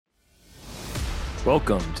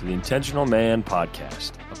Welcome to the Intentional Man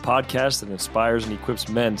Podcast, a podcast that inspires and equips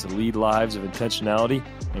men to lead lives of intentionality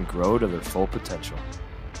and grow to their full potential.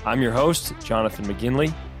 I'm your host, Jonathan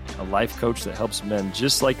McGinley, a life coach that helps men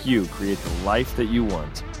just like you create the life that you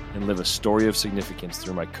want and live a story of significance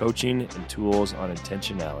through my coaching and tools on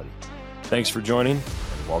intentionality. Thanks for joining,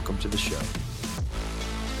 and welcome to the show.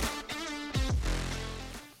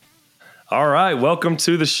 All right, welcome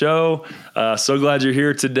to the show. So glad you're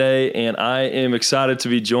here today, and I am excited to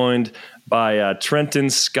be joined by Trenton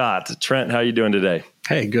Scott. Trent, how are you doing today?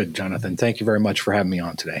 Hey, good, Jonathan. Thank you very much for having me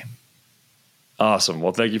on today. Awesome.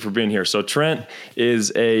 Well, thank you for being here. So Trent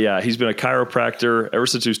is he's been a chiropractor ever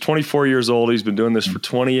since he was 24 years old. He's been doing this for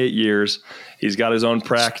 28 years. He's got his own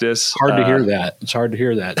practice. It's hard to hear that. It's hard to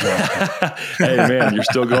hear that. Hey, man, you're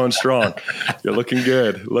still going strong. You're looking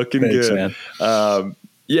good. Thanks, good. Man.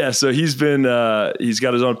 Yeah, so he's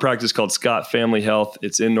got his own practice called Scott Family Health.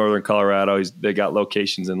 It's in Northern Colorado. They got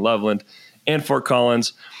locations in Loveland and Fort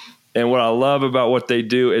Collins. And what I love about what they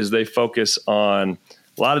do is they focus on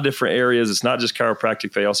a lot of different areas. It's not just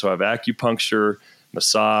chiropractic. They also have acupuncture,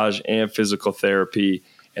 massage, and physical therapy.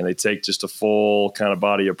 And they take just a full kind of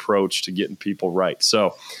body approach to getting people right.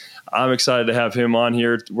 So I'm excited to have him on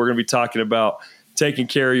here. We're going to be talking about taking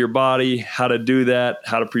care of your body, how to do that,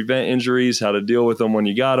 how to prevent injuries, how to deal with them when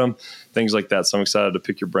you got them, things like that. So I'm excited to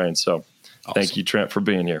pick your brain. So awesome. Thank you, Trent, for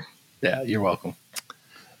being here. Yeah, you're welcome.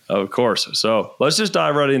 Of course. So let's just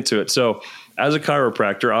dive right into it. So as a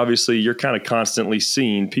chiropractor, obviously you're kind of constantly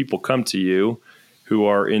seeing people come to you who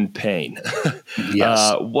are in pain.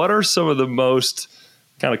 Yes. What are some of the most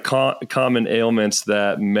kind of common ailments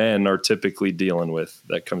that men are typically dealing with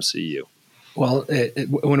that come see you? Well,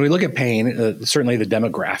 when we look at pain, certainly the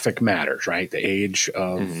demographic matters, right? The age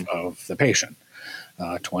of the patient,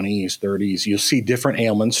 20s, 30s, you'll see different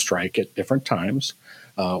ailments strike at different times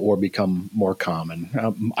or become more common.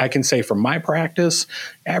 I can say from my practice,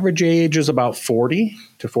 average age is about 40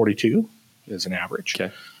 to 42 is an average.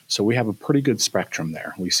 Okay. So we have a pretty good spectrum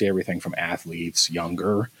there. We see everything from athletes,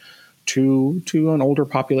 younger, to an older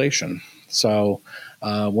population. So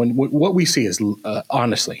what we see is,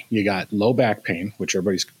 honestly, you got low back pain, which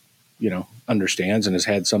everybody's, understands and has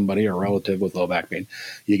had somebody or relative with low back pain.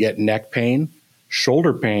 You get neck pain,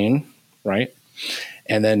 shoulder pain, right?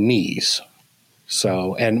 And then knees.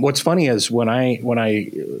 So, and what's funny is when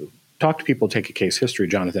I talk to people, take a case history,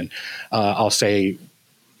 Jonathan, I'll say,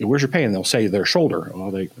 where's your pain? They'll say their shoulder.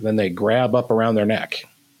 Well, then they grab up around their neck,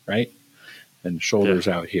 right? And shoulders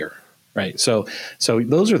out here. Right. So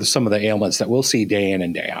those are some of the ailments that we'll see day in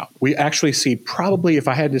and day out. We actually see probably, if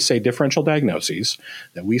I had to say differential diagnoses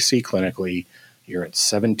that we see clinically, you're at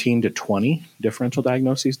 17 to 20 differential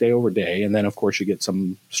diagnoses day over day. And then, of course, you get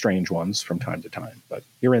some strange ones from time to time. But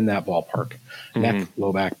you're in that ballpark. Mm-hmm. Neck,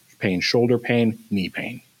 low back pain, shoulder pain, knee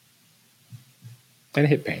pain, and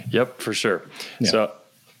hip pain. Yep, for sure. Yeah. So,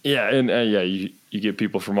 yeah, and you get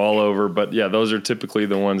people from all over, but yeah, those are typically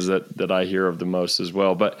the ones that I hear of the most as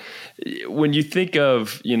well. But when you think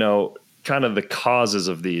of, kind of the causes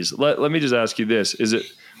of these, let me just ask you this. Is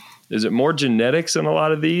it more genetics in a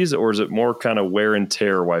lot of these, or is it more kind of wear and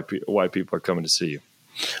tear why people are coming to see you?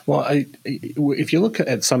 Well, if you look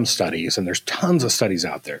at some studies, and there's tons of studies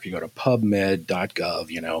out there, if you go to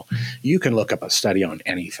pubmed.gov, you can look up a study on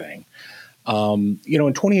anything. In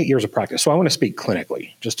 28 years of practice, so I want to speak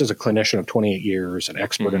clinically, just as a clinician of 28 years, an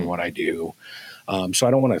expert in what I do. So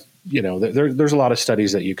I don't want to, there's a lot of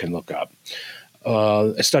studies that you can look up.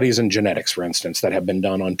 Studies in genetics, for instance, that have been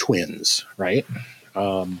done on twins, right?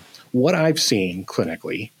 What I've seen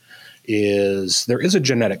clinically is there is a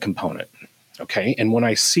genetic component. Okay. And when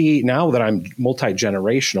I see now that I'm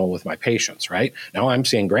multi-generational with my patients, right? Now I'm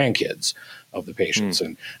seeing grandkids of the patients.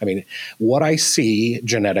 And I mean, what I see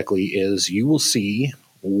genetically is you will see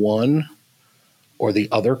one or the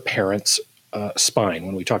other parent's spine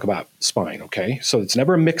when we talk about spine. Okay. So it's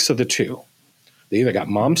never a mix of the two. They either got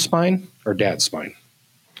mom's spine or dad's spine.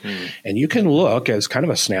 And you can look as kind of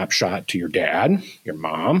a snapshot to your dad, your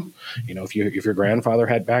mom. If your grandfather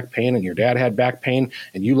had back pain and your dad had back pain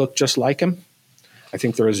and you look just like him, I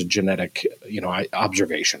think there is a genetic,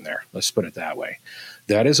 observation there. Let's put it that way.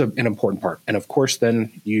 That is an important part. And of course,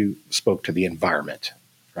 then you spoke to the environment,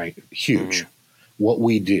 right? Huge. What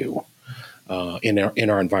we do in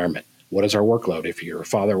our environment. What is our workload? If your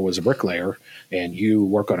father was a bricklayer and you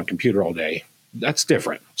work on a computer all day, that's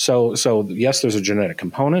different. So yes, there's a genetic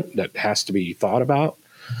component that has to be thought about,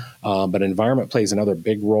 but environment plays another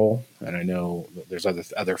big role. And I know there's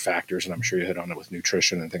other factors, and I'm sure you hit on it with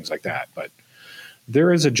nutrition and things like that. But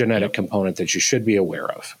there is a genetic component that you should be aware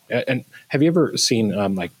of. And have you ever seen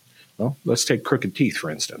let's take crooked teeth, for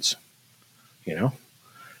instance. You know,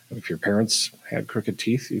 if your parents had crooked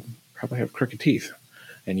teeth, you probably have crooked teeth,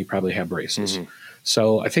 and you probably have braces. Mm-hmm.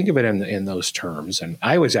 So I think of it in those terms. And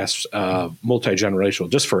I always ask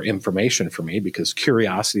multi-generational just for information for me, because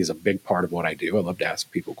curiosity is a big part of what I do. I love to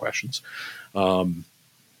ask people questions. When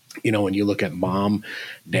you look at mom,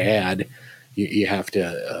 dad, you have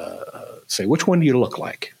to say, which one do you look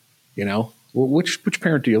like? Which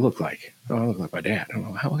parent do you look like? Oh, I look like my dad. I don't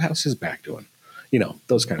know. How's his back doing?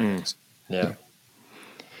 Those kind of things. Yeah.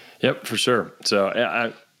 Yep, for sure.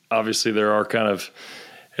 So obviously there are kind of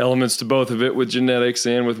elements to both of it with genetics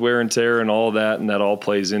and with wear and tear and all that, and that all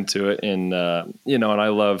plays into it. And, and I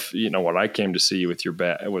love, when I came to see you with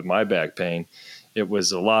with my back pain, it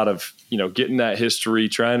was a lot of, getting that history,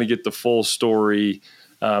 trying to get the full story,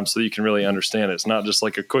 so that you can really understand it. It's not just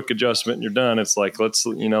like a quick adjustment and you're done. It's like, let's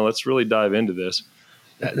really dive into this.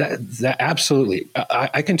 That absolutely.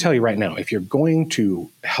 I can tell you right now, if you're going to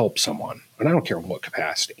help someone, and I don't care in what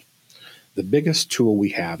capacity, the biggest tool we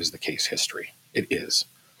have is the case history. It is.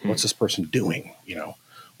 What's this person doing?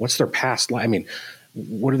 What's their past life? I mean,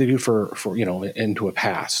 what do they do for into a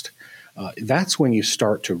past? That's when you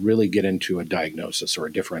start to really get into a diagnosis or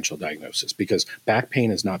a differential diagnosis, because back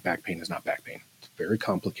pain is not back pain is not back pain. It's very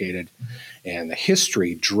complicated, and the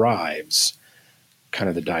history drives kind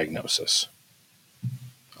of the diagnosis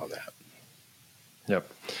on that.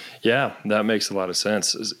 Yep. Yeah, that makes a lot of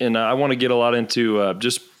sense. And I want to get a lot into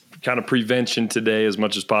just kind of prevention today as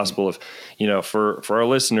much as possible. If, for our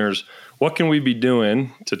listeners, what can we be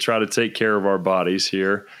doing to try to take care of our bodies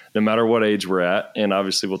here, no matter what age we're at? And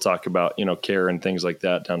obviously we'll talk about, care and things like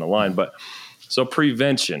that down the line. But so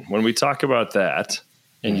prevention, when we talk about that,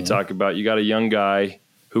 and you talk about, you got a young guy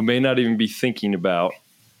who may not even be thinking about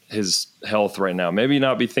his health right now, maybe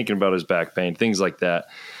not be thinking about his back pain, things like that.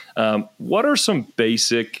 What are some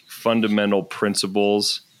basic fundamental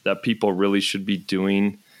principles that people really should be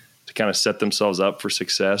doing to kind of set themselves up for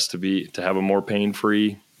success, to have a more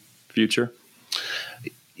pain-free future?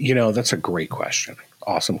 That's a great question.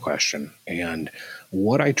 Awesome question. And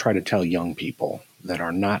what I try to tell young people that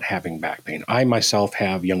are not having back pain, I myself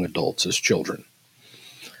have young adults as children,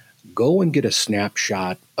 go and get a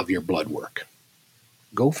snapshot of your blood work.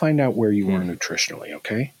 Go find out where you are nutritionally,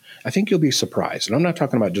 okay? I think you'll be surprised. And I'm not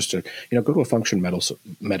talking about just go to a functional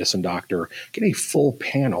medicine doctor, get a full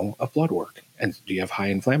panel of blood work. And do you have high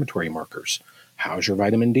inflammatory markers? How's your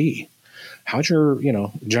vitamin D? How's your,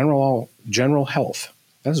 general health?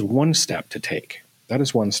 That is one step to take. That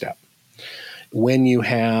is one step. When you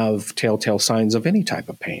have telltale signs of any type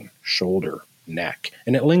of pain, shoulder, neck,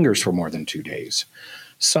 and it lingers for more than 2 days,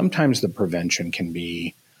 sometimes the prevention can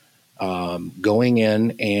be going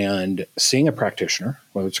in and seeing a practitioner,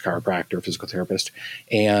 whether it's a chiropractor or physical therapist,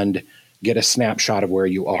 and get a snapshot of where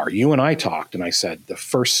you are. You and I talked, and I said the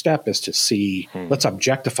first step is to see, let's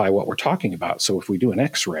objectify what we're talking about. So if we do an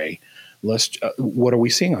x-ray, what are we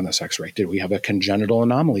seeing on this x-ray? Did we have a congenital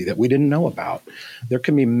anomaly that we didn't know about? There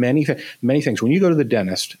can be many things. When you go to the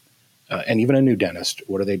dentist, and even a new dentist,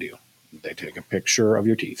 what do? They take a picture of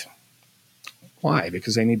your teeth. Why?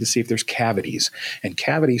 Because they need to see if there's cavities. And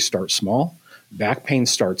cavities start small. Back pain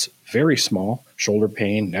starts very small. Shoulder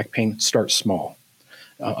pain, neck pain starts small.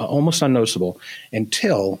 Almost unnoticeable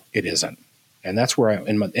until it isn't. And that's where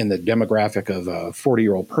in the demographic of a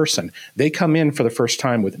 40-year-old person, they come in for the first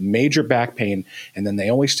time with major back pain, and then they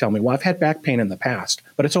always tell me, well, I've had back pain in the past,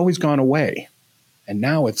 but it's always gone away. And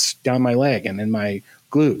now it's down my leg and in my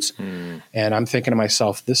glutes. And I'm thinking to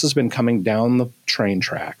myself, this has been coming down the train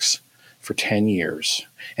tracks for 10 years.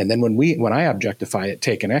 And then when I objectify it,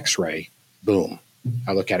 take an x-ray, boom,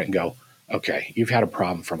 I look at it and go, okay, you've had a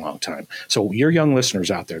problem for a long time. So your young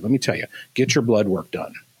listeners out there, let me tell you, get your blood work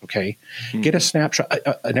done. Okay. Get a snapshot.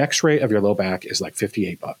 An x-ray of your low back is like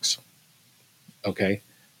 $58. Okay.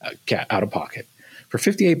 Out of pocket. For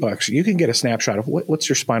 $58, you can get a snapshot of what's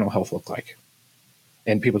your spinal health look like.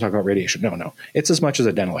 And people talk about radiation. No. It's as much as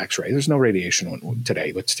a dental x-ray. There's no radiation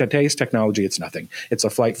today. With today's technology, it's nothing. It's a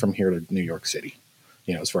flight from here to New York City,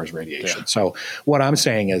 as far as radiation. Yeah. So what I'm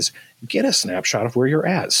saying is get a snapshot of where you're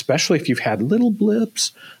at, especially if you've had little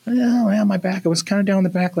blips. Oh, my back, it was kind of down the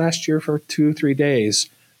back last year for 2-3 days.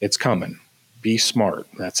 It's coming. Be smart.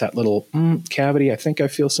 That's that little cavity. I think I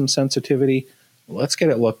feel some sensitivity. Let's get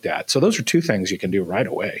it looked at. So those are two things you can do right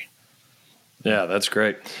away. Yeah, that's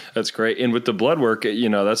great. That's great. And with the blood work,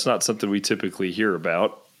 that's not something we typically hear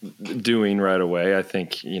about doing right away. I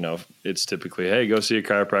think, it's typically, hey, go see a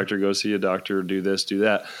chiropractor, go see a doctor, do this, do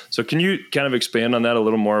that. So can you kind of expand on that a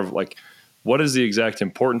little more of like, what is the exact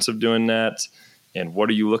importance of doing that? And what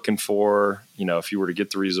are you looking for? If you were to get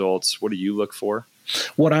the results, what do you look for?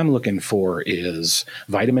 What I'm looking for is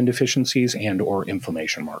vitamin deficiencies and or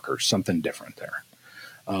inflammation markers, something different there.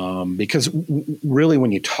 Because really,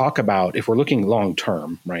 when you talk about, if we're looking long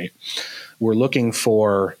term, right, we're looking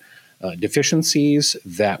for deficiencies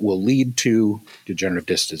that will lead to degenerative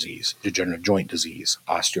disc disease, degenerative joint disease,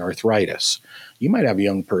 osteoarthritis. You might have a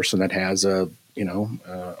young person that has a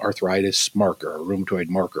arthritis marker, a rheumatoid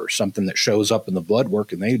marker, something that shows up in the blood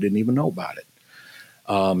work and they didn't even know about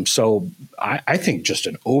it. So I think just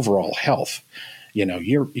an overall health,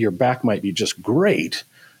 your back might be just great.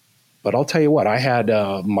 But I'll tell you what, I had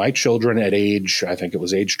my children at I think it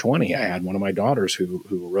was age 20. I had one of my daughters who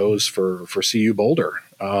rose for CU Boulder,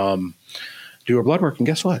 do her blood work. And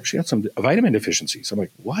guess what? She had some vitamin deficiencies. I'm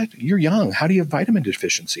like, what? You're young. How do you have vitamin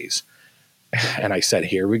deficiencies? And I said,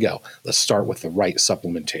 here we go. Let's start with the right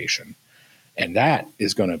supplementation. And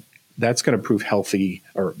that's going to prove healthy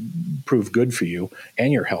or prove good for you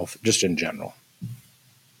and your health just in general.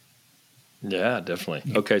 Yeah,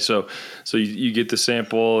 definitely. Okay, so you get the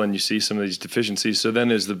sample and you see some of these deficiencies. So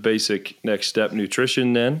then is the basic next step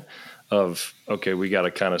nutrition then of, okay, we got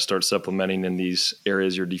to kind of start supplementing in these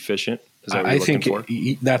areas you're deficient? Is that what you're looking for?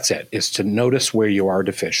 That's it, is to notice where you are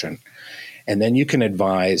deficient. And then you can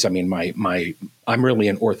advise, I mean, I'm really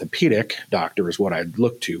an orthopedic doctor is what I'd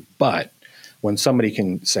look to. But when somebody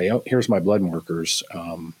can say, oh, here's my blood markers,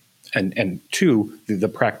 and two, the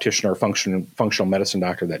practitioner, functional medicine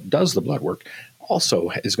doctor that does the blood work also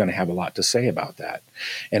is going to have a lot to say about that.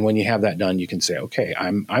 And when you have that done, you can say, okay,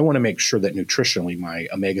 I want to make sure that nutritionally my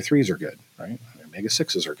omega-3s are good, right?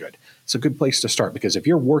 Omega-6s are good. It's a good place to start because if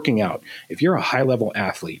you're working out, if you're a high-level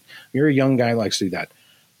athlete, you're a young guy who likes to do that,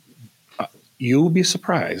 you'll be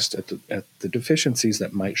surprised at the deficiencies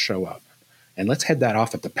that might show up. And let's head that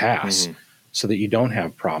off at the pass. Mm-hmm. So that you don't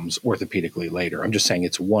have problems orthopedically later. I'm just saying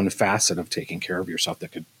it's one facet of taking care of yourself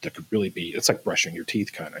that could really be, it's like brushing your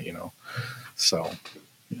teeth kind of, so.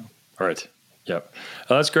 All right. Yep.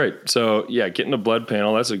 That's great. So yeah, getting a blood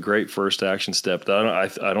panel, that's a great first action step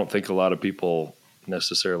that I don't think a lot of people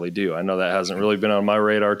necessarily do. I know that hasn't really been on my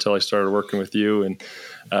radar till I started working with you. And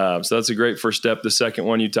so that's a great first step. The second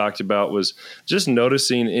one you talked about was just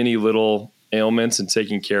noticing any little ailments and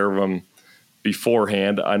taking care of them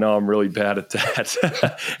beforehand. I know I'm really bad at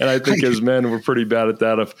that. And I think as men, we're pretty bad at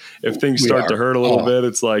that. If things start to hurt a little bit,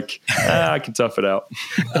 it's like, I can tough it out.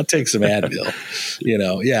 I'll take some Advil,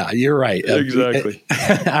 Yeah, you're right. Exactly.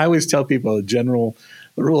 I always tell people the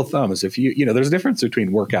rule of thumb is if there's a difference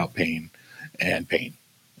between workout pain and pain.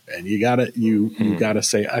 And you gotta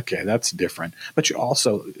say, okay, that's different. But you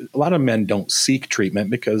also, a lot of men don't seek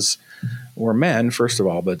treatment because we're men, first of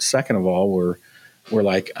all, but second of all, we're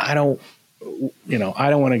like, I don't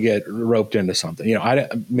want to get roped into something.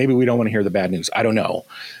 Maybe we don't want to hear the bad news. I don't know.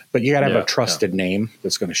 But you got to have a trusted name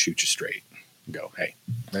that's going to shoot you straight. And go, hey,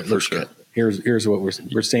 that looks good. Here's what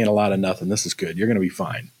we're seeing a lot of nothing. This is good. You're going to be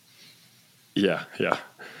fine. Yeah, yeah.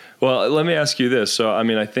 Well, let me ask you this. So, I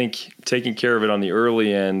mean, I think taking care of it on the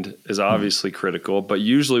early end is obviously critical, but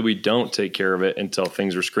usually we don't take care of it until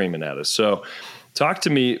things are screaming at us. So talk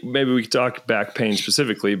to me, maybe we could talk back pain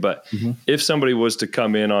specifically, but if somebody was to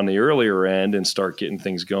come in on the earlier end and start getting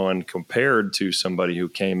things going compared to somebody who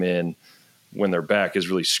came in when their back is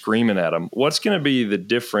really screaming at them, what's going to be the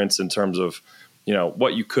difference in terms of,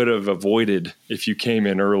 what you could have avoided if you came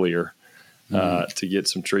in earlier to get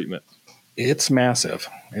some treatment? It's massive.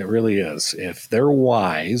 It really is. If they're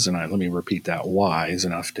wise, and let me repeat that, wise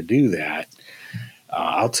enough to do that,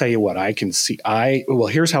 I'll tell you what I can see.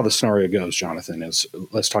 Here's how the scenario goes, Jonathan, is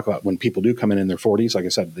let's talk about when people do come in their 40s. Like I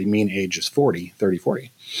said, the mean age is 40,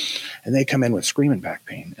 and they come in with screaming back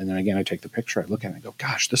pain. And then again, I take the picture, I look at it and go,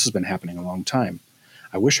 gosh, this has been happening a long time.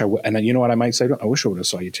 I wish I would. And then you know what I might say? I wish I would have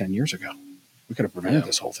saw you 10 years ago. We could have prevented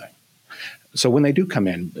this whole thing. So when they do come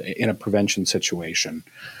in a prevention situation,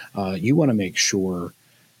 you want to make sure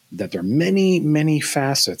that there are many, many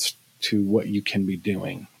facets to what you can be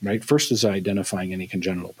doing, right? First is identifying any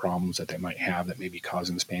congenital problems that they might have that may be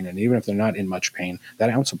causing this pain. And even if they're not in much pain, that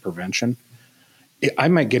ounce of prevention, I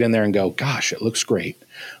might get in there and go, gosh, it looks great.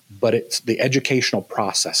 But it's the educational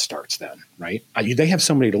process starts then, right? They have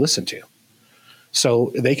somebody to listen to.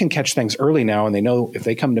 So they can catch things early now, and they know if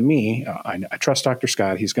they come to me, I trust Dr.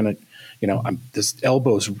 Scott. He's going to, this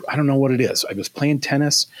elbow's, I don't know what it is. I was playing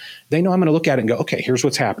tennis. They know I'm going to look at it and go, okay, here's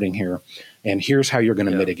what's happening here, and here's how you're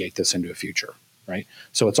going to mitigate this into a future, right?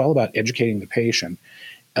 So it's all about educating the patient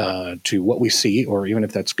to what we see, or even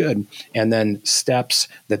if that's good, and then steps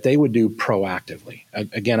that they would do proactively.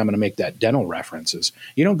 Again, I'm going to make that dental references.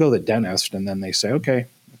 You don't go to the dentist and then they say, okay,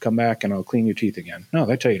 come back and I'll clean your teeth again. No,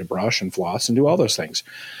 they tell you to brush and floss and do all those things.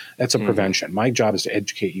 That's a prevention. My job is to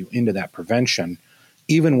educate you into that prevention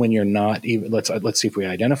even when you're not even, let's see if we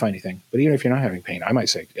identify anything, but even if you're not having pain, I might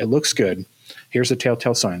say, it looks good. Here's the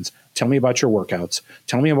telltale signs. Tell me about your workouts.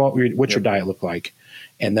 Tell me about what your diet looked like.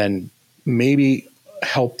 And then maybe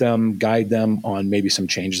help them, guide them on maybe some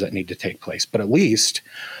changes that need to take place. But at least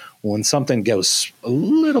when something goes a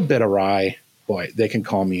little bit awry, boy, they can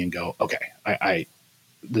call me and go, okay, I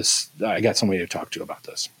got somebody to talk to about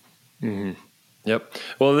this. Mm-hmm. Yep.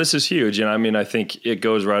 Well, this is huge. And I mean, I think it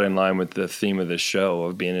goes right in line with the theme of this show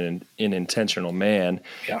of being an intentional man,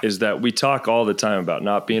 is that we talk all the time about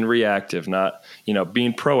not being reactive, not,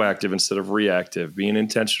 being proactive instead of reactive, being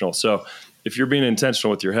intentional. So if you're being intentional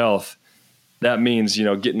with your health, that means,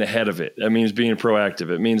 getting ahead of it. That means being proactive.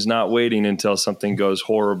 It means not waiting until something goes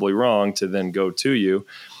horribly wrong to then go to you.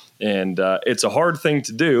 And it's a hard thing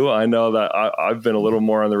to do. I know that I've been a little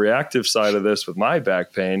more on the reactive side of this with my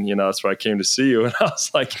back pain. That's why I came to see you. And I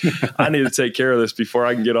was like, I need to take care of this before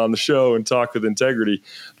I can get on the show and talk with integrity.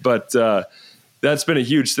 But that's been a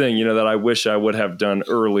huge thing, that I wish I would have done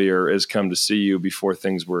earlier, is come to see you before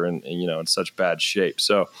things were in such bad shape.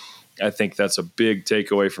 So I think that's a big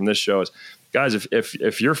takeaway from this show is, guys,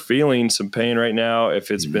 if you're feeling some pain right now,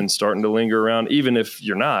 if it's been starting to linger around, even if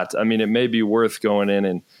you're not, I mean, it may be worth going in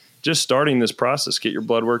and just starting this process. Get your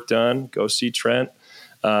blood work done, go see Trent,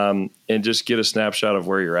 and just get a snapshot of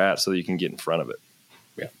where you're at so that you can get in front of it.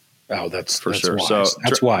 Yeah. Oh, that's sure. Wise. So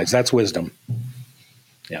that's wise. That's wisdom.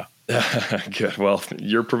 Yeah. Good. Well,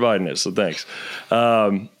 you're providing it, so thanks.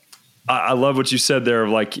 I love what you said there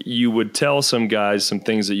of like, you would tell some guys some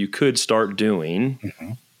things that you could start doing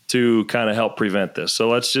to kind of help prevent this. So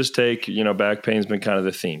let's just take, back pain's been kind of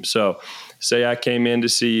the theme. So say I came in to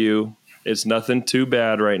see you. It's nothing too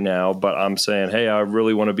bad right now, but I'm saying, hey, I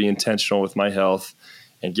really want to be intentional with my health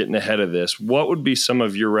and getting ahead of this. What would be some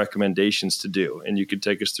of your recommendations to do? And you could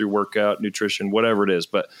take us through workout, nutrition, whatever it is.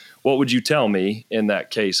 But what would you tell me in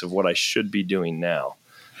that case of what I should be doing now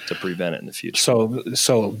to prevent it in the future?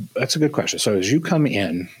 So that's a good question. So as you come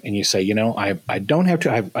in and you say, I don't have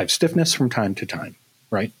to, I have stiffness from time to time,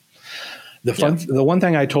 right? The one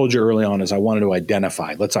thing I told you early on is I wanted to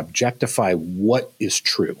identify, let's objectify what is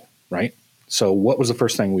true. Right? So what was the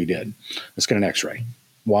first thing we did? Let's get an x-ray.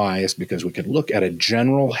 Why? It's because we could look at a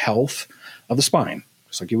general health of the spine.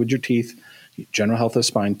 Just like you would your teeth, general health of the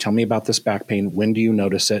spine. Tell me about this back pain. When do you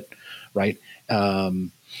notice it? Right?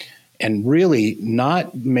 And really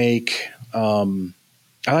not make, I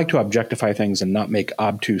like to objectify things and not make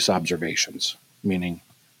obtuse observations, meaning,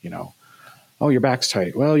 oh, your back's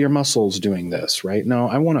tight. Well, your muscle's doing this, right? No,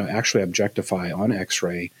 I want to actually objectify on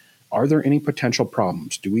x-ray. Are there any potential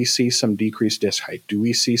problems? Do we see some decreased disc height? Do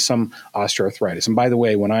we see some osteoarthritis? And by the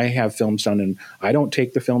way, when I have films done, and I don't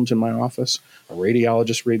take the films in my office, a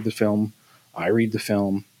radiologist read the film, I read the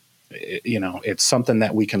film, it's something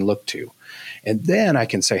that we can look to. And then I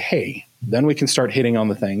can say, hey, then we can start hitting on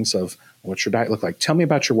the things of what's your diet look like? Tell me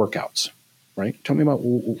about your workouts, right? Tell me about,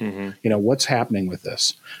 what's happening with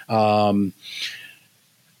this.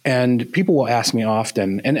 And people will ask me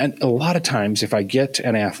often, and a lot of times if I get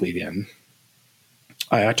an athlete in,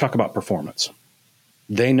 I talk about performance.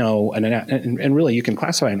 They know, and really you can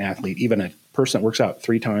classify an athlete, even a person that works out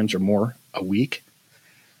 3 times or more a week,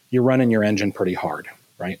 you're running your engine pretty hard,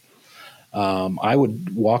 right? I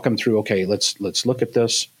would walk them through, okay, let's look at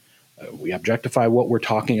this. We objectify what we're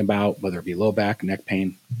talking about, whether it be low back, neck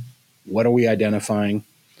pain. What are we identifying?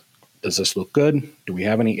 Does this look good? Do we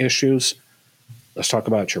have any issues? Let's talk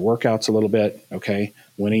about your workouts a little bit. Okay.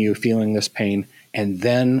 When are you feeling this pain? And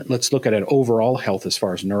then let's look at it overall health as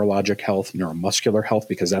far as neurologic health, neuromuscular health,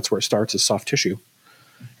 because that's where it starts is soft tissue.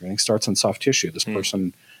 Everything starts in soft tissue. This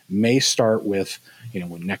person may start with,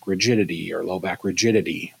 with neck rigidity or low back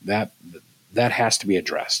rigidity. That has to be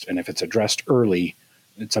addressed. And if it's addressed early,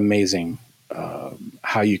 it's amazing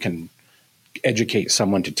how you can educate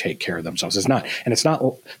someone to take care of themselves. There's not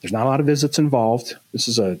a lot of visits involved. This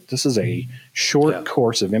is a short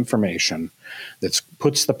course of information that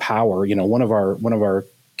puts the power, one of our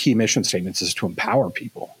key mission statements is to empower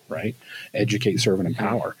people, right? Educate, serve, and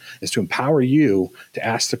empower is to empower you to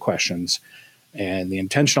ask the questions, and the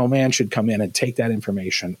intentional man should come in and take that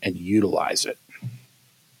information and utilize it.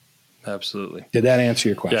 Absolutely. Did that answer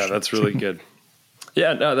your question? Yeah, that's really good.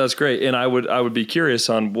 Yeah, no, that's great. And I would be curious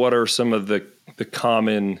on what are some of the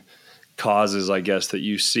common causes, I guess, that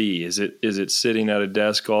you see. Is it sitting at a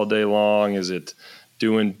desk all day long? Is it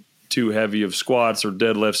doing too heavy of squats or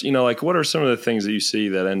deadlifts? What are some of the things that you see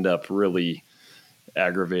that end up really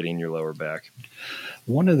aggravating your lower back?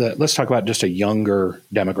 Let's talk about just a younger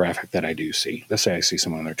demographic that I do see. Let's say I see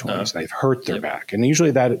someone in their 20s, they've hurt their back. And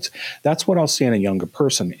usually that's what I'll see in a younger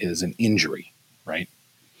person is an injury, right?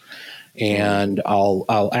 and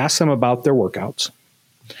I'll ask them about their workouts.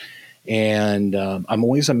 And I'm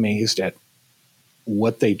always amazed at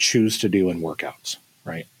what they choose to do in workouts,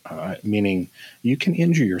 right? Meaning you can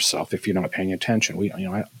injure yourself if you're not paying attention.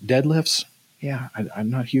 Deadlifts, yeah, I'm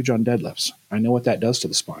not huge on deadlifts. I know what that does to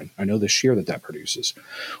the spine. I know the shear that produces.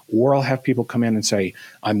 Or I'll have people come in and say,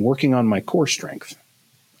 I'm working on my core strength.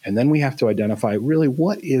 And then we have to identify really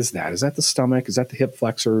what is that? Is that the stomach? Is that the hip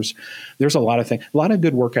flexors? There's a lot of things. A lot of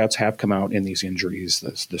good workouts have come out in these injuries,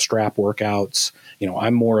 the strap workouts.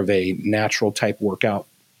 I'm more of a natural type workout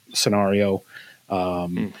scenario,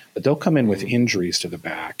 but they'll come in with injuries to the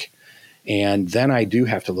back. And then I do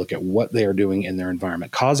have to look at what they are doing in their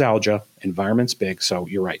environment. Causalgia, environment's big. So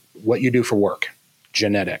you're right. What you do for work,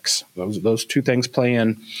 genetics, those two things play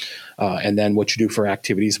in. And then what you do for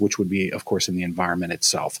activities, which would be, of course, in the environment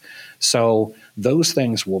itself. So those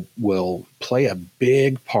things will play a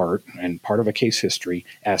big part and part of a case history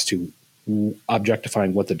as to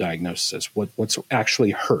objectifying what the diagnosis is, what's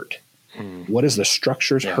actually hurt. What is the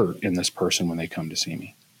structures hurt in this person when they come to see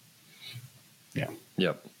me? Yeah.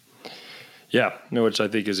 Yep. Yeah, no, which I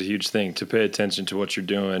think is a huge thing, to pay attention to what you're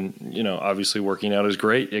doing. Obviously working out is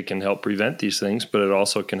great. It can help prevent these things, but it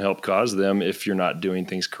also can help cause them if you're not doing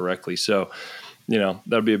things correctly. So,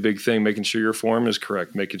 that'll be a big thing, making sure your form is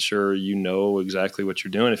correct, making sure you know exactly what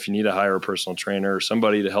you're doing. If you need to hire a personal trainer or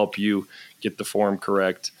somebody to help you get the form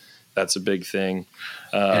correct, that's a big thing.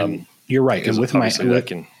 And you're right. And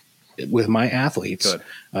with my athletes,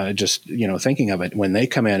 just, thinking of it, when they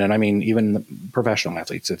come in, and I mean, even the professional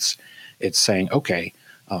athletes, it's saying, okay,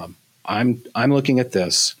 I'm looking at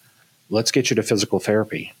this. Let's get you to physical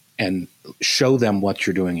therapy and show them what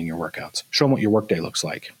you're doing in your workouts. Show them what your workday looks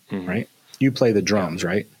like, right? You play the drums,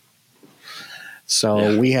 right?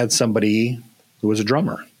 So we had somebody who was a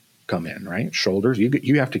drummer come in, right? Shoulders.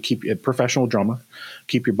 You have to keep a professional drummer,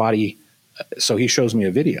 keep your body. So he shows me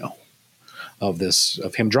a video of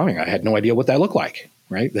him drumming. I had no idea what that looked like.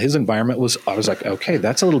 Right. His environment I was like, okay,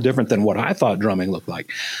 that's a little different than what I thought drumming looked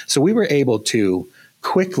like. So we were able to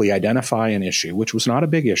quickly identify an issue, which was not a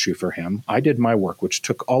big issue for him. I did my work, which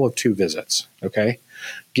took all of 2 visits. Okay.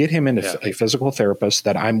 Get him into a physical therapist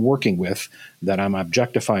that I'm working with, that I'm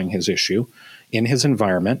objectifying his issue in his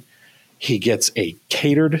environment. He gets a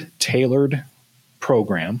tailored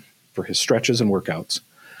program for his stretches and workouts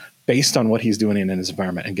based on what he's doing in his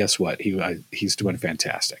environment. And guess what? He's doing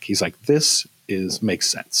fantastic. He's like, this makes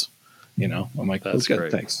sense. I'm like, that's good.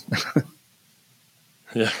 Great. Thanks.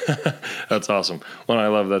 Yeah, that's awesome. Well, I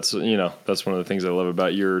love that's one of the things I love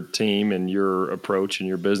about your team and your approach and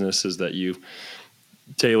your business is that you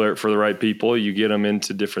tailor it for the right people. You get them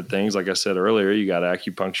into different things. Like I said earlier, you got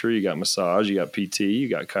acupuncture, you got massage, you got PT, you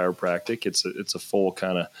got chiropractic. It's a full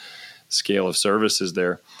kind of scale of services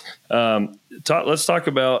there. Let's talk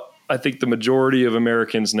about, I think the majority of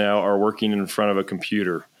Americans now are working in front of a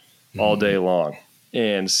computer all day long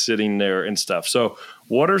and sitting there and stuff. So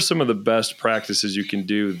what are some of the best practices you can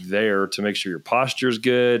do there to make sure your posture is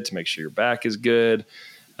good, to make sure your back is good?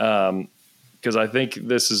 Because I think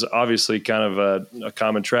this is obviously kind of a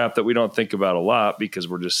common trap that we don't think about a lot because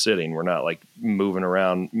we're just sitting. We're not like moving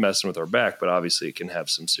around, messing with our back, but obviously it can have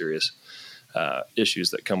some serious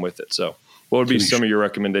issues that come with it. So what would be some of your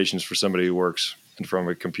recommendations for somebody who works in front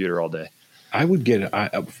of a computer all day? I would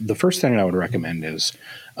the first thing I would recommend is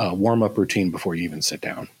a warm-up routine before you even sit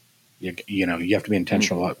down. You have to be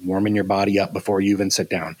intentional about warming your body up before you even sit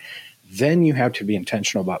down. Then you have to be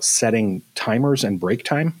intentional about setting timers and break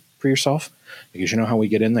time for yourself, because you know how we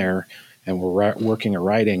get in there and we're working or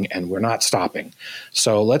writing and we're not stopping.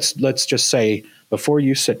 So let's just say before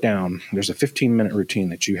you sit down, there's a 15-minute routine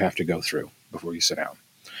that you have to go through before you sit down.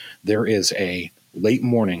 There is a late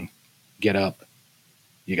morning, get up.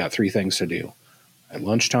 You got 3 things to do. At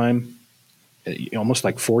lunchtime, almost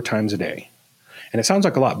like 4 times a day. And it sounds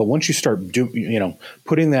like a lot, but once you start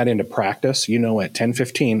putting that into practice, at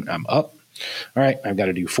 10:15, I'm up. All right, I've got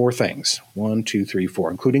to do 4 things. 1, 2, 3,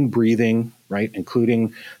 4, including breathing, right?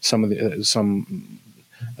 Including some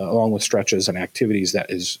along with stretches and activities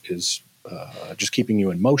that is just keeping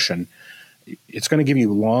you in motion. It's going to give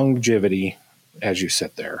you longevity as you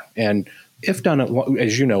sit there. And if done,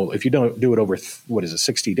 as you know, if you don't do it over,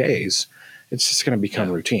 60 days, it's just going to become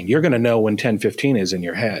routine. You're going to know when 10:15 is in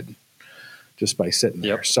your head just by sitting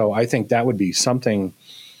there. So I think that would be something.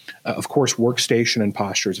 Of course, workstation and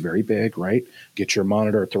posture is very big, right? Get your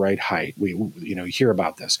monitor at the right height. You hear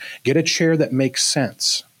about this. Get a chair that makes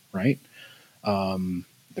sense, right?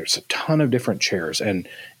 There's a ton of different chairs, and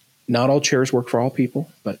not all chairs work for all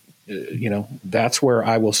people, but that's where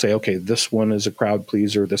I will say, okay, this one is a crowd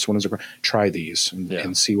pleaser. This one is try these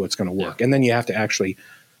and see what's going to work. And then you have to actually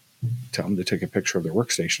tell them to take a picture of their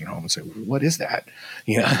workstation at home and say, what is that?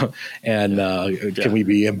 And can we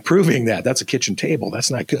be improving that? That's a kitchen table.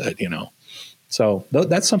 That's not good, So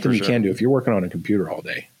that's something you can do if you're working on a computer all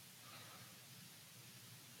day.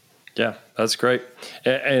 Yeah, that's great.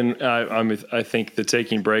 And I think the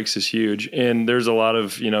taking breaks is huge. And there's a lot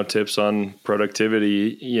of, tips on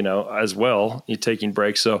productivity, as well, taking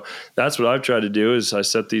breaks. So that's what I've tried to do is I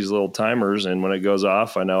set these little timers, and when it goes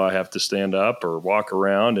off, I know I have to stand up or walk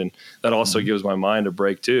around. And that also gives my mind a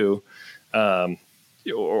break too.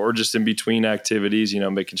 Or just in between activities,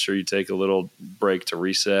 making sure you take a little break to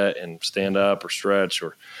reset and stand up or stretch.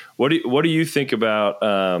 Or what do you think about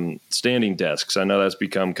standing desks? I know that's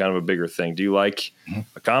become kind of a bigger thing. Do you like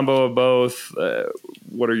a combo of both?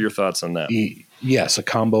 What are your thoughts on that? Yes, a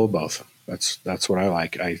combo of both. That's what I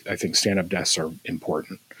like. I think stand-up desks are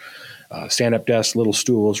important. Stand-up desks, little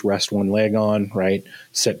stools, rest one leg on, right?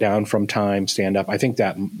 Sit down from time, stand up. I think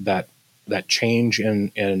that change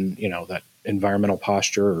in that environmental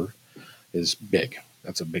posture is big.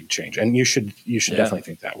 That's a big change. And you should definitely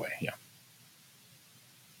think that way. Yeah.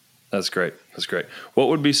 That's great. What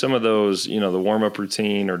would be some of those, the warm-up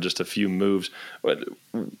routine or just a few moves?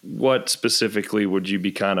 What specifically would you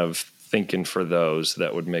be kind of thinking for those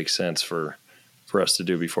that would make sense for us to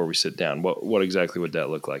do before we sit down? What exactly would that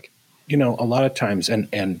look like? A lot of times,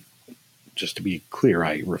 and just to be clear,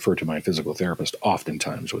 I refer to my physical therapist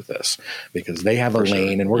oftentimes with this because they have a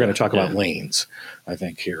lane, and we're going to talk about lanes, I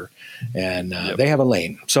think, here. And they have a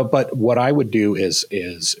lane. So, but what I would do is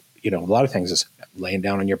a lot of things is laying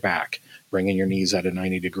down on your back, bringing your knees at a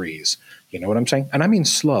 90 degrees. You know what I'm saying? And I mean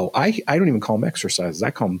slow. I don't even call them exercises.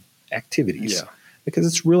 I call them activities because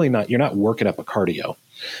it's really not, you're not working up a cardio.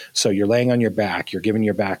 So you're laying on your back, you're giving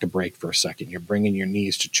your back a break for a second. You're bringing your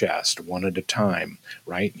knees to chest one at a time,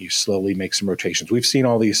 right? You slowly make some rotations. We've seen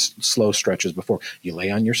all these slow stretches before. You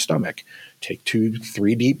lay on your stomach, take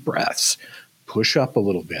 2-3 deep breaths, push up a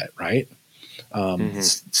little bit, right?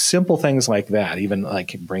 Simple things like that, even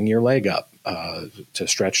like bring your leg up to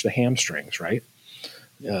stretch the hamstrings, right?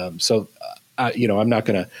 I'm not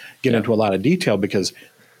going to get into a lot of detail because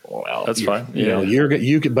that's fine. But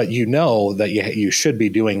that you should be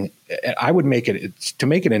doing. I would make it to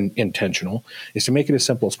make it intentional is to make it as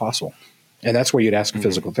simple as possible, and that's where you'd ask a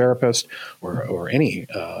physical therapist or any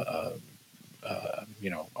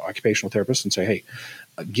occupational therapist and say, hey,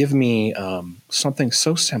 give me something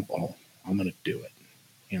so simple. I'm going to do it.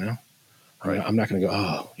 Right. I'm not going to go.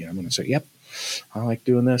 I'm going to say, yep, I like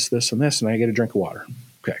doing this, this, and this, and I get a drink of water.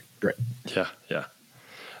 Okay, great. Yeah.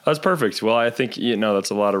 That's perfect. Well, I think, that's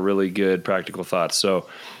a lot of really good practical thoughts. So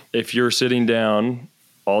if you're sitting down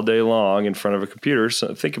all day long in front of a computer,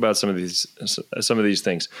 so think about some of these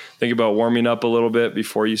things. Think about warming up a little bit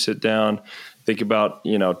before you sit down. Think about,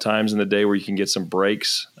 times in the day where you can get some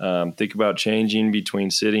breaks. Think about changing between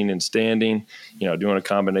sitting and standing, doing a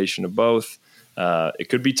combination of both. It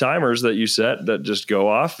could be timers that you set that just go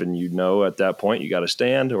off and at that point you got to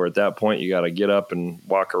stand, or at that point you got to get up and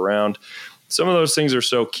walk around. Some of those things are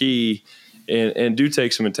so key and do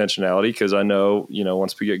take some intentionality because I know,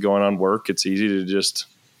 once we get going on work, it's easy to just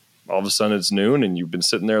all of a sudden it's noon and you've been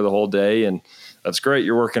sitting there the whole day, and that's great.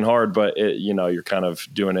 You're working hard, but you're kind of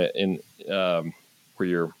doing it in where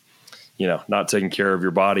you're, not taking care of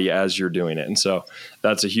your body as you're doing it. And so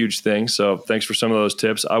that's a huge thing. So thanks for some of those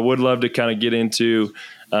tips. I would love to kind of get into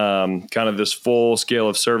kind of this full scale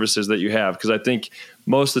of services that you have, because I think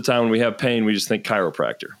most of the time when we have pain, we just think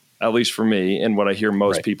chiropractor. At least for me, and what I hear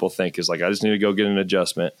most people think is like, I just need to go get an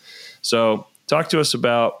adjustment. So talk to us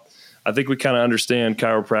about, I think we kind of understand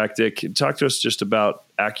chiropractic. Talk to us just about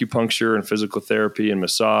acupuncture and physical therapy and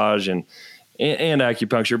massage and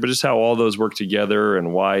acupuncture, but just how all those work together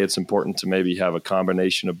and why it's important to maybe have a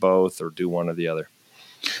combination of both or do one or the other.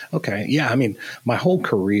 Okay. Yeah. I mean, my whole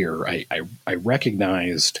career, I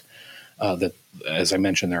recognized that, as I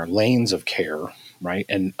mentioned, there are lanes of care. Right.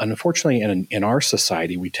 And unfortunately, in our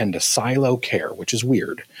society, we tend to silo care, which is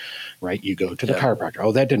weird. Right. You go to the chiropractor.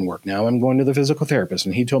 Oh, that didn't work. Now I'm going to the physical therapist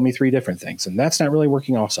and he told me 3 different things. And that's not really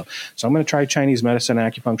working also. So I'm going to try Chinese medicine,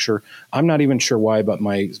 acupuncture. I'm not even sure why, but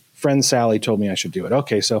my friend Sally told me I should do it.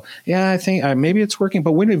 Okay. So I think maybe it's working,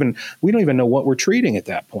 but we don't even know what we're treating at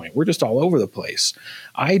that point. We're just all over the place.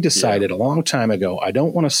 I decided a long time ago, I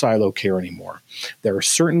don't want to silo care anymore. There are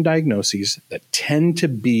certain diagnoses that tend to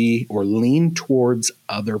be or lean towards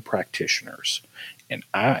other practitioners. And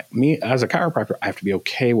me as a chiropractor, I have to be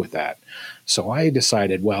okay with that. So I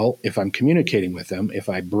decided, well, if I'm communicating with them, if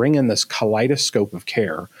I bring in this kaleidoscope of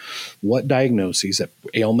care, what diagnoses,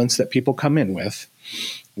 ailments that people come in with,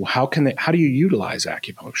 how do you utilize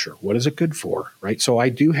acupuncture? What is it good for? Right. So I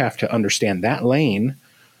do have to understand that lane,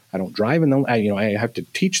 I don't drive in the, I have to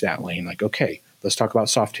teach that lane. Like, okay, let's talk about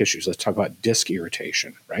soft tissues. Let's talk about disc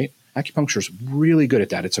irritation, right? Acupuncture is really good at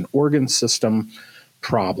that. It's an organ system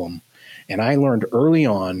problem. And I learned early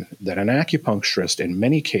on that an acupuncturist in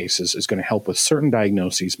many cases is going to help with certain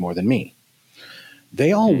diagnoses more than me.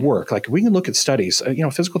 They all work. Like, we can look at studies,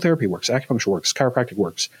 physical therapy works, acupuncture works, chiropractic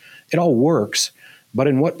works. It all works, but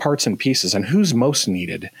in what parts and pieces and who's most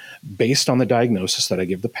needed based on the diagnosis that I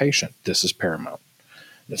give the patient. This is paramount.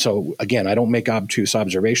 So again, I don't make obtuse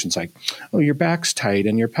observations like, oh, your back's tight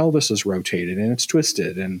and your pelvis is rotated and it's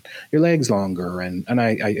twisted and your leg's longer. And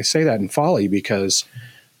I say that in folly because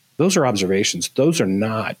those are observations. Those are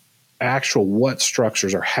not actual what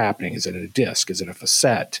structures are happening. Is it a disc? Is it a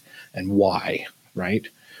facet? And why, right?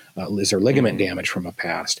 Is there ligament damage from a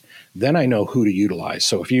past? Then I know who to utilize.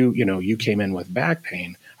 So if you came in with back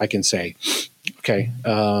pain, I can say, okay,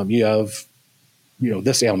 you have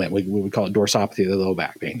this ailment, we would call it dorsopathy of the low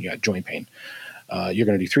back pain. You got joint pain. You're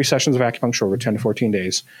going to do 3 sessions of acupuncture over 10 to 14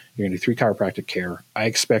 days. You're going to do 3 chiropractic care. I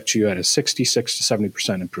expect you at a 66 to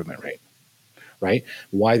 70% improvement rate, right?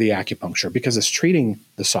 Why the acupuncture? Because it's treating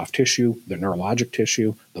the soft tissue, the neurologic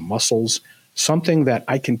tissue, the muscles, something that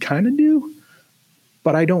I can kind of do,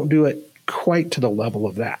 but I don't do it quite to the level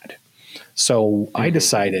of that. So I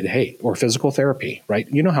decided, hey, or physical therapy, right?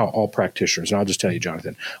 You know how all practitioners, and I'll just tell you,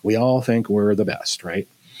 Jonathan, we all think we're the best, right?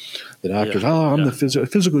 The doctors, I'm the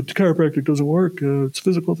physical chiropractic doesn't work. It's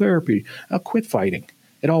physical therapy. I'll quit fighting.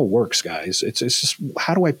 It all works, guys. It's just,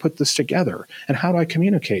 how do I put this together? And how do I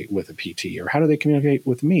communicate with a PT, or how do they communicate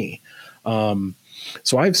with me?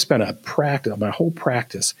 So I've spent my whole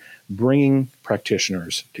practice bringing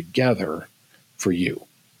practitioners together for you,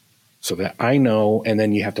 so that I know, and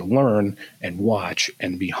then you have to learn and watch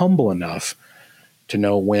and be humble enough to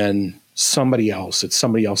know when it's somebody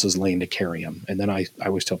else's lane to carry them. And then I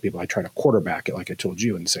always tell people, I try to quarterback it like I told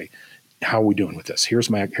you and say, how are we doing with this? Here's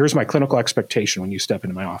my clinical expectation when you step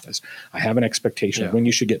into my office. I have an expectation of when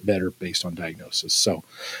you should get better based on diagnosis. So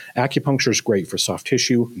acupuncture is great for soft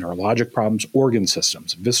tissue, neurologic problems, organ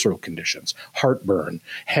systems, visceral conditions, heartburn,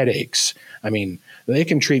 headaches. I mean, they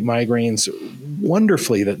can treat migraines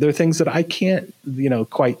wonderfully. That they're things that I can't,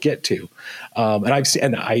 quite get to. When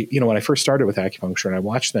I first started with acupuncture and I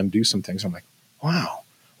watched them do some things, I'm like, wow,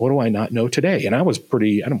 what do I not know today? And I was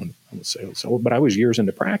I don't want to say it was old, but I was years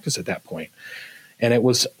into practice at that point. And it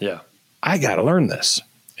was, I got to learn this.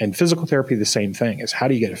 And physical therapy, the same thing, is how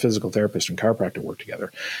do you get a physical therapist and chiropractor work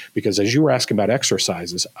together? Because as you were asking about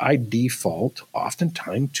exercises, I default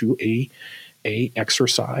oftentimes to a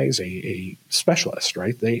exercise, a specialist,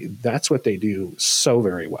 right? That's what they do so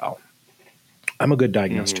very well. I'm a good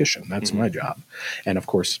diagnostician. That's my job. And of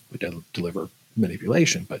course, we deliver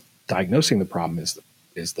manipulation, but diagnosing the problem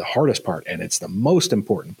is the hardest part, and it's the most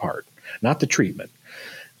important part, not the treatment.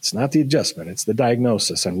 It's not the adjustment. It's the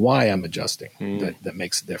diagnosis and why I'm adjusting that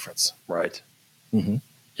makes a difference. Right. Mm-hmm.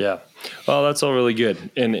 Yeah. Well, that's all really good.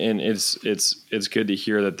 And it's good to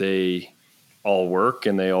hear that they all work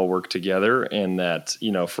and they all work together, and that,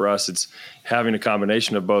 for us, it's having a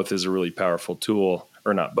combination of both is a really powerful tool,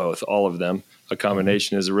 or not both, all of them. A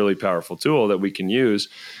combination is a really powerful tool that we can use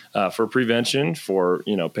for prevention, for,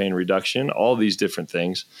 pain reduction, all these different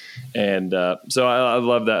things. And so I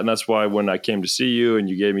love that. And that's why when I came to see you and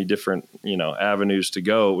you gave me different, avenues to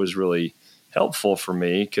go, it was really helpful for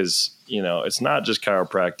me, because, it's not just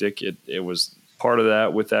chiropractic. It was part of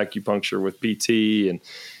that with acupuncture, with PT, and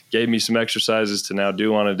gave me some exercises to now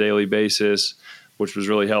do on a daily basis, which was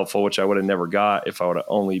really helpful, which I would have never got if I would have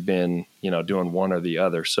only been, doing one or the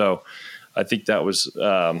other. So I think that was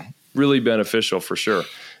really beneficial for sure.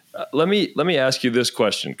 Let me ask you this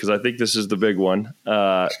question, because I think this is the big one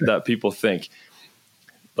that people think.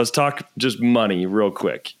 Let's talk just money real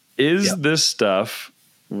quick. Is this stuff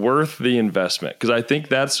worth the investment? Because I think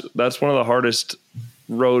that's one of the hardest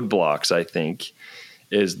roadblocks, I think,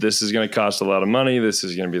 is this is going to cost a lot of money. This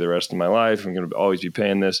is going to be the rest of my life. I'm going to always be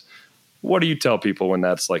paying this. What do you tell people when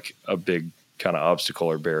that's like a big kind of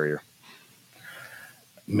obstacle or barrier?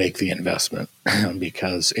 Make the investment,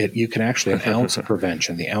 because you can actually, the ounce of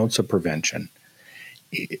prevention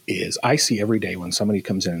is, I see every day when somebody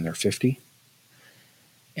comes in and they're 50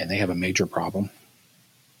 and they have a major problem,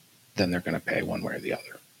 then they're going to pay one way or the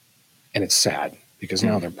other. And it's sad, because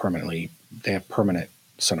now they have permanent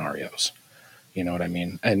scenarios. You know what I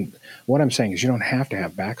mean? And what I'm saying is, you don't have to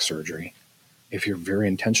have back surgery if you're very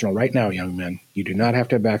intentional right now, young men. You do not have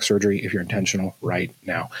to have back surgery if you're intentional right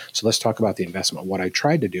now. So let's talk about the investment. What I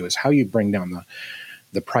tried to do is how you bring down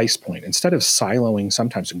the price point. Instead of siloing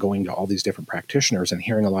sometimes and going to all these different practitioners and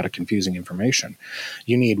hearing a lot of confusing information,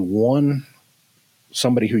 you need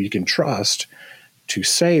somebody who you can trust to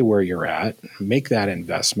say where you're at, make that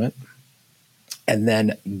investment, and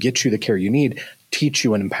then get you the care you need, teach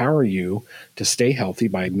you and empower you to stay healthy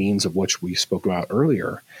by means of which we spoke about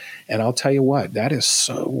earlier. And I'll tell you what, that is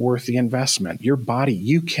so worth the investment. Your body,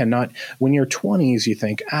 you cannot, when you're 20s, you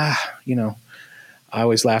think, you know, I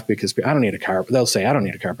always laugh because I don't need a chiropractor. They'll say, I don't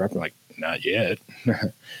need a chiropractor. I'm like, not yet.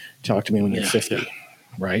 Talk to me when you're 50,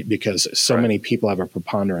 right? Because so many people have a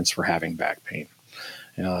preponderance for having back pain.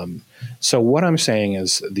 So what I'm saying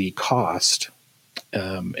is the cost,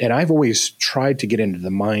 and I've always tried to get into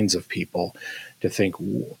the minds of people to think,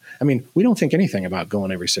 I mean, we don't think anything about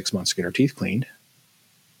going every 6 months to get our teeth cleaned.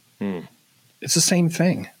 It's the same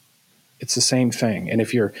thing. It's the same thing. And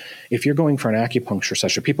if you're going for an acupuncture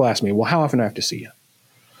session, people ask me, well, how often do I have to see you?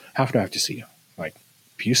 How often do I have to see you? Like,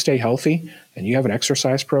 if you stay healthy and you have an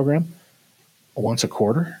exercise program, once a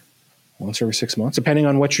quarter, once every 6 months, depending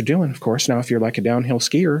on what you're doing, of course. Now, if you're like a downhill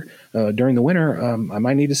skier during the winter, I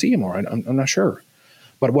might need to see you more. I'm not sure.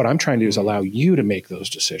 But what I'm trying to do is allow you to make those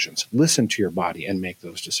decisions, listen to your body and make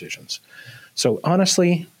those decisions. So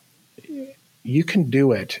honestly, you can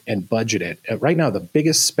do it and budget it. Right now, the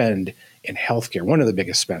biggest spend in healthcare, one of the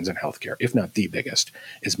biggest spends in healthcare, if not the biggest,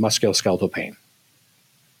 is musculoskeletal pain.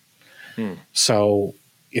 So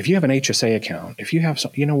if you have an HSA account, if you have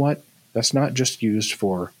some, you know what? That's not just used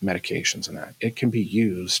for medications and that. It can be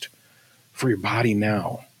used for your body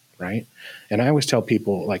now, right? And I always tell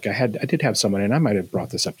people, like I did have someone, and I might have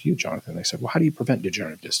brought this up to you, Jonathan. They said, well, how do you prevent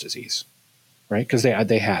degenerative disc disease? Right? Because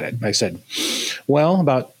they had it. I said, well,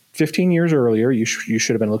 about 15 years earlier, you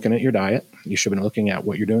should have been looking at your diet. You should have been looking at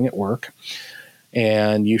what you're doing at work.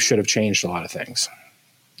 And you should have changed a lot of things.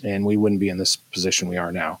 And we wouldn't be in this position we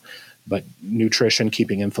are now. But nutrition,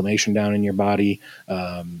 keeping inflammation down in your body,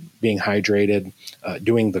 being hydrated,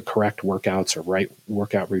 doing the correct workouts or right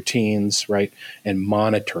workout routines, right, and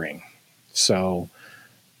monitoring. So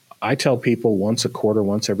I tell people once a quarter,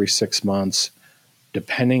 once every 6 months,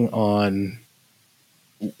 depending on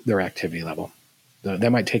their activity level. They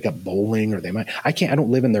might take up bowling, or I don't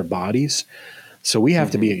live in their bodies. So we have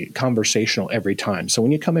to be conversational every time. So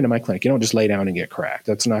when you come into my clinic, you don't just lay down and get cracked.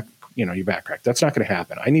 That's not, your back crack. That's not going to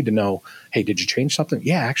happen. I need to know, hey, did you change something?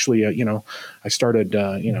 Yeah, actually, I started,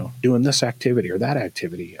 doing this activity or that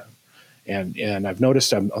activity. And I've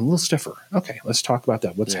noticed I'm a little stiffer. Okay, let's talk about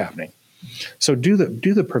that. What's happening? So do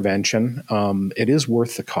the prevention. It is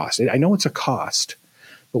worth the cost. I know it's a cost,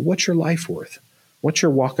 but what's your life worth? What's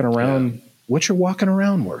your walking around? What's your walking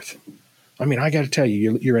around worth? I mean, I got to tell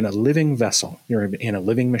you, you're in a living vessel. You're in a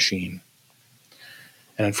living machine.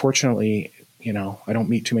 And unfortunately, I don't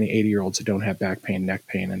meet too many 80-year-olds that don't have back pain, neck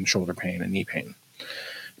pain, and shoulder pain and knee pain.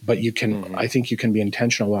 But you can, I think you can be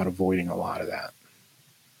intentional about avoiding a lot of that.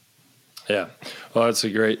 Yeah. Well, that's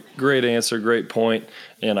a great answer. Great point.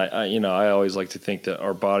 And I always like to think that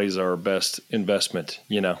our bodies are our best investment,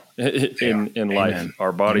 in life. Amen.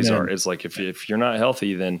 Our bodies are. It's like, if you're not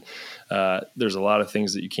healthy, then there's a lot of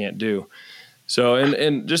things that you can't do. So,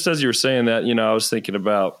 and just as you were saying that, I was thinking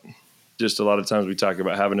about just a lot of times we talk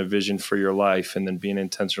about having a vision for your life and then being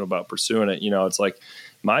intentional about pursuing it. It's like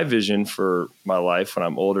my vision for my life when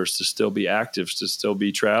I'm older is to still be active, to still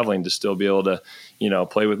be traveling, to still be able to,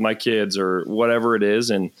 play with my kids or whatever it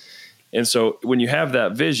is. And so when you have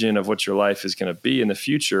that vision of what your life is going to be in the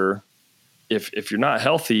future, if you're not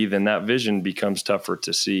healthy, then that vision becomes tougher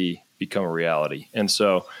to see become a reality. And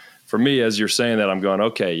so for me, as you're saying that, I'm going,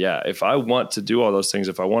 okay, yeah, if I want to do all those things,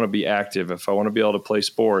 if I want to be active, if I want to be able to play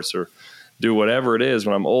sports or do whatever it is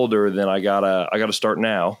when I'm older, then I gotta start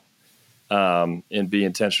now, and be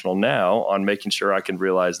intentional now on making sure I can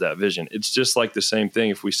realize that vision. It's just like the same thing.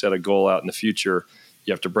 If we set a goal out in the future,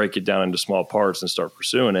 you have to break it down into small parts and start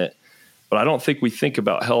pursuing it. But I don't think we think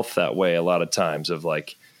about health that way a lot of times, of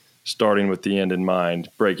like starting with the end in mind,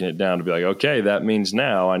 breaking it down to be like, okay, that means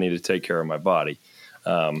now I need to take care of my body.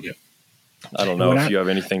 I don't know if you have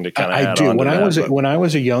anything to kind of add on to that. When I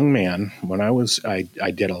was a young man, I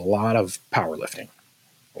did a lot of powerlifting.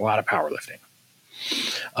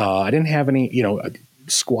 I didn't have any, I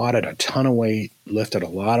squatted a ton of weight, lifted a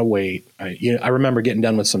lot of weight. I remember getting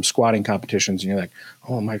done with some squatting competitions, and you're like,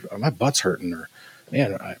 oh, my butt's hurting, or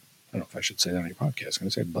man, I don't know if I should say that on your podcast. I'm going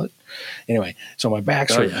to say butt. Anyway, so my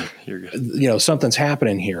back's hurting. Yeah, you're good. Something's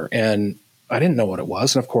happening here, and I didn't know what it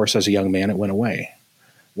was. And of course, as a young man, it went away.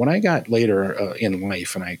 When I got later in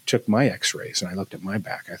life and I took my x-rays and I looked at my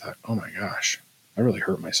back, I thought, oh my gosh, I really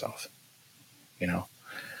hurt myself. There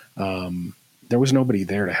was nobody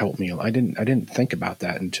there to help me. I didn't think about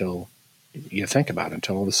that until you think about it,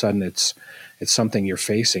 until all of a sudden it's something you're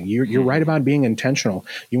facing. You're right about being intentional.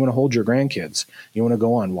 You want to hold your grandkids. You want to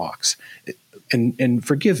go on walks. and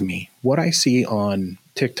forgive me, what I see on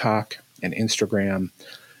TikTok and Instagram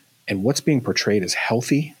and what's being portrayed as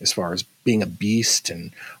healthy, as far as being a beast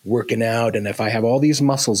and working out, and if I have all these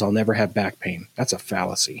muscles, I'll never have back pain. That's a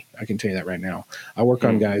fallacy. I can tell you that right now. I work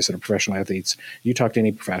on guys that are professional athletes. You talk to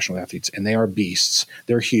any professional athletes, and they are beasts.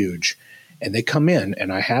 They're huge. And they come in,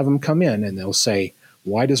 and I have them come in, and they'll say,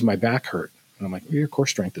 why does my back hurt? And I'm like, well, your core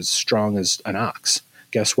strength is strong as an ox.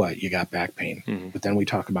 Guess what? You got back pain. But then we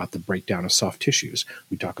talk about the breakdown of soft tissues.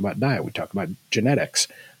 We talk about diet. We talk about genetics.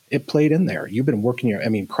 It played in there. You've been working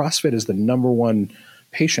CrossFit is the number one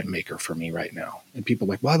patient maker for me right now. And people are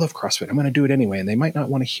like, well, I love CrossFit. I'm going to do it anyway. And they might not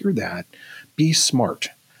want to hear that. Be smart.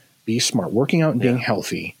 Be smart. Working out and being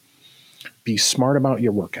healthy. Be smart about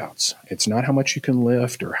your workouts. It's not how much you can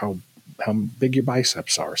lift or how big your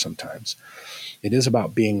biceps are sometimes. It is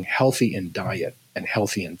about being healthy in diet and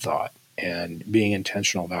healthy in thought and being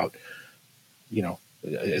intentional about,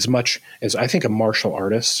 as much as I think a martial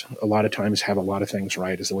artist a lot of times have a lot of things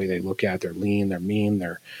right, is the way they look at, they're lean, they're mean,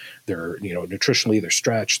 they're nutritionally, they're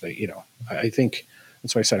stretched. I think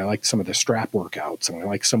that's why I said I like some of the strap workouts, and I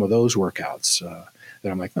like some of those workouts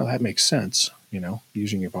that I'm like, no, that makes sense,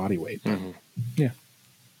 using your body weight. Yeah.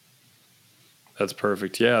 That's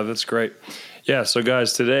perfect. Yeah, that's great. Yeah. So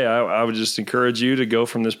guys, today I would just encourage you to go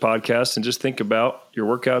from this podcast and just think about your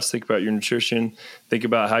workouts, think about your nutrition, think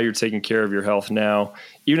about how you're taking care of your health now.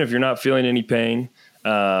 Even if you're not feeling any pain,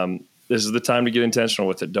 this is the time to get intentional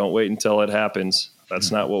with it. Don't wait until it happens. That's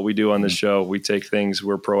not what we do on this show. We take things,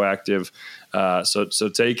 we're proactive. So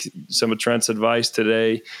take some of Trent's advice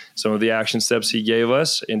today, some of the action steps he gave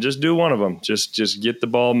us, and just do one of them. Just get the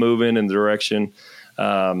ball moving in the direction,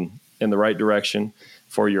 in the right direction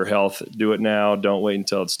for your health. Do it now. Don't wait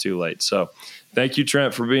until it's too late. So thank you,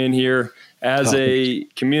 Trent, for being here. As a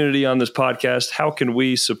community on this podcast, how can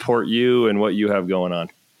we support you and what you have going on?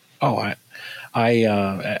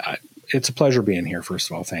 It's a pleasure being here. First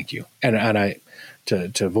of all, thank you. And I, to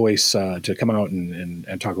come out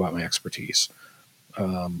and talk about my expertise.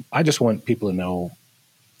 I just want people to know,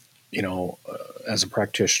 as a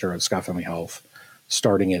practitioner at Scott Family Health,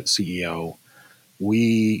 starting at CEO,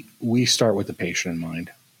 we start with the patient in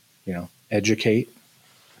mind, educate,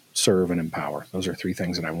 serve, and empower. Those are three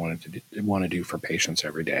things that I want to do for patients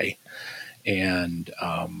every day. And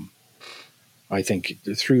I think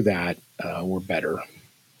through that, we're better.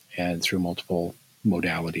 And through multiple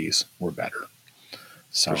modalities, we're better.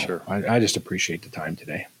 So for sure. I just appreciate the time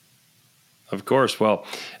today. Of course. Well,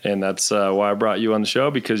 and that's why I brought you on the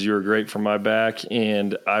show, because you were great for my back.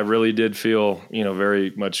 And I really did feel,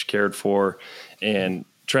 very much cared for. And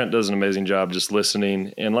Trent does an amazing job just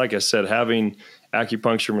listening. And like I said, having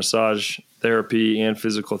acupuncture, massage therapy, and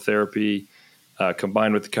physical therapy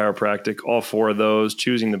combined with the chiropractic, all four of those,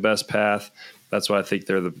 choosing the best path. That's why I think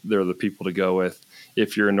they're the people to go with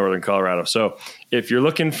if you're in Northern Colorado. So if you're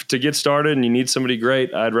looking to get started and you need somebody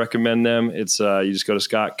great, I'd recommend them. It's you just go to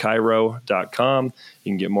scottchiro.com. You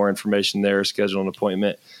can get more information there, schedule an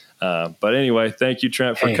appointment. But anyway, thank you,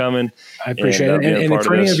 Trent, for coming. I appreciate it. And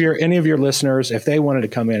for any of your listeners, if they wanted to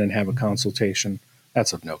come in and have a consultation,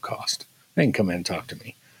 that's of no cost. They can come in and talk to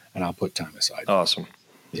me, and I'll put time aside. Awesome.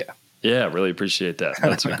 Yeah. Yeah, really appreciate that.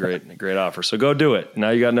 That's a great offer. So go do it. Now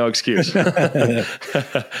you got no excuse. All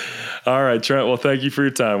right, Trent. Well, thank you for your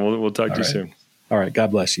time. We'll talk to you soon. All right. God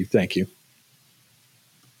bless you. Thank you.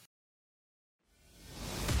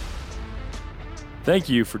 Thank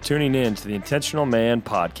you for tuning in to the Intentional Man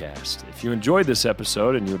podcast. If you enjoyed this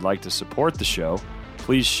episode and you would like to support the show,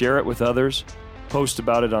 please share it with others, post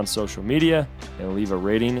about it on social media, and leave a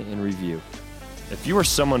rating and review. If you are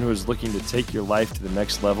someone who is looking to take your life to the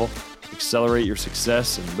next level, accelerate your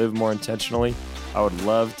success, and live more intentionally, I would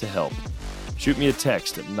love to help. Shoot me a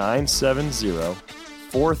text at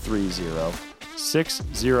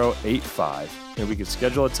 970-430-6085, and we could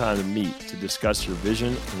schedule a time to meet to discuss your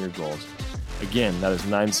vision and your goals. Again, that is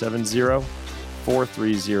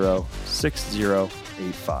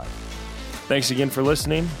 970-430-6085. Thanks again for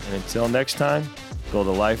listening, and until next time, build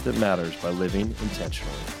a life that matters by living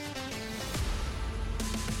intentionally.